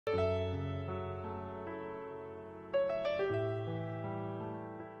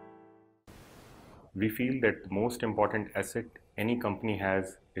We feel that the most important asset any company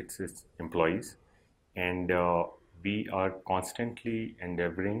has, it's its employees, and we are constantly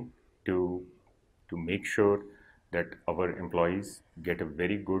endeavoring to make sure that our employees get a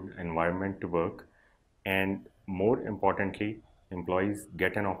very good environment to work, and more importantly, employees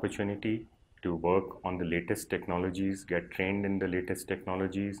get an opportunity to work on the latest technologies, get trained in the latest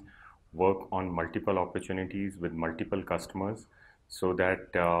technologies, work on multiple opportunities with multiple customers, so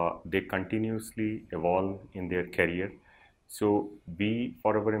that they continuously evolve in their career. So we,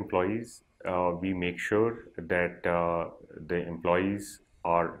 for our employees, we make sure that the employees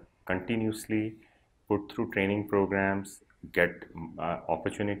are continuously put through training programs, get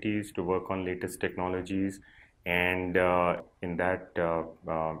opportunities to work on latest technologies, and in that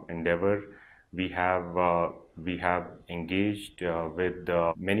endeavor, we have engaged with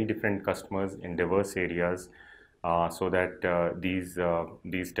many different customers in diverse areas, so that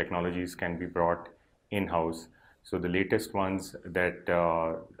these technologies can be brought in-house. So the latest ones that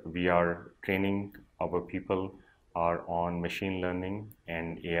we are training our people are on machine learning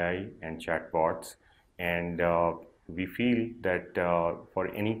and AI and chatbots. And we feel that for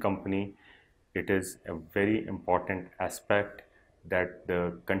any company, it is a very important aspect that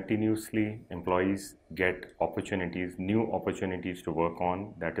the continuously employees get opportunities, new opportunities to work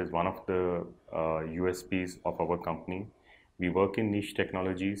on. That is one of the USPs of our company. We work in niche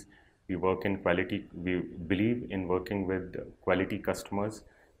technologies. We work in quality. We believe in working with quality customers,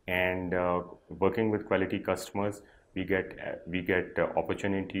 and working with quality customers, we get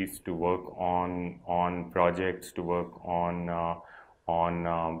opportunities to work on projects, to work on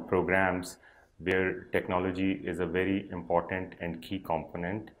programs where technology is a very important and key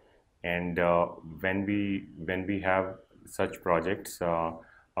component. And when we have such projects,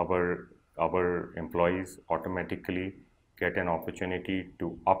 our employees automatically get an opportunity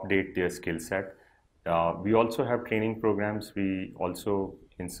to update their skill set. We also have training programs. We also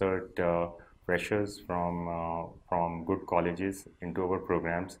insert freshers from good colleges into our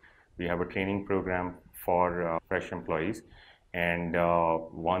programs. We have a training program for fresh employees, and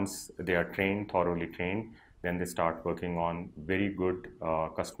once they are trained, thoroughly trained, then they start working on very good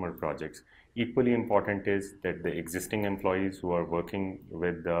customer projects. Equally important is that the existing employees who are working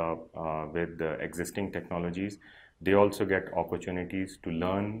with the existing technologies, they also get opportunities to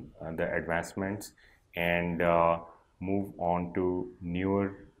learn the advancements and move on to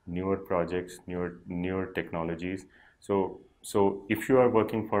newer projects, newer technologies. So if you are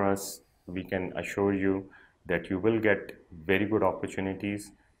working for us, we can assure you that you will get very good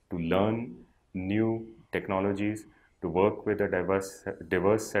opportunities to learn new technologies, to work with a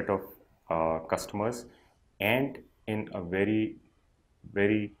diverse set of customers, and in a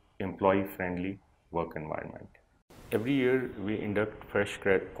very employee friendly work environment. Every year we induct fresh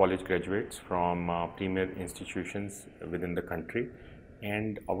college graduates from premier institutions within the country,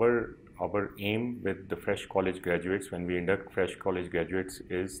 and our aim with the fresh college graduates, when we induct fresh college graduates,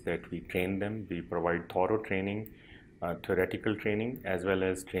 is that we train them, we provide thorough training, theoretical training, as well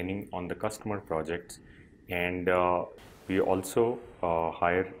as training on the customer projects. And we also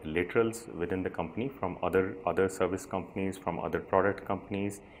hire laterals within the company from other service companies, from other product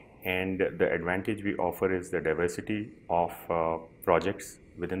companies. And the advantage we offer is the diversity of projects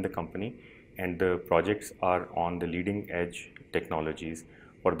within the company, and the projects are on the leading edge technologies.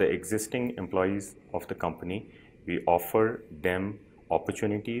 For the existing employees of the company, we offer them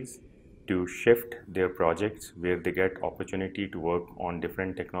opportunities to shift their projects where they get opportunity to work on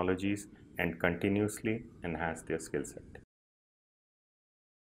different technologies and continuously enhance their skill set.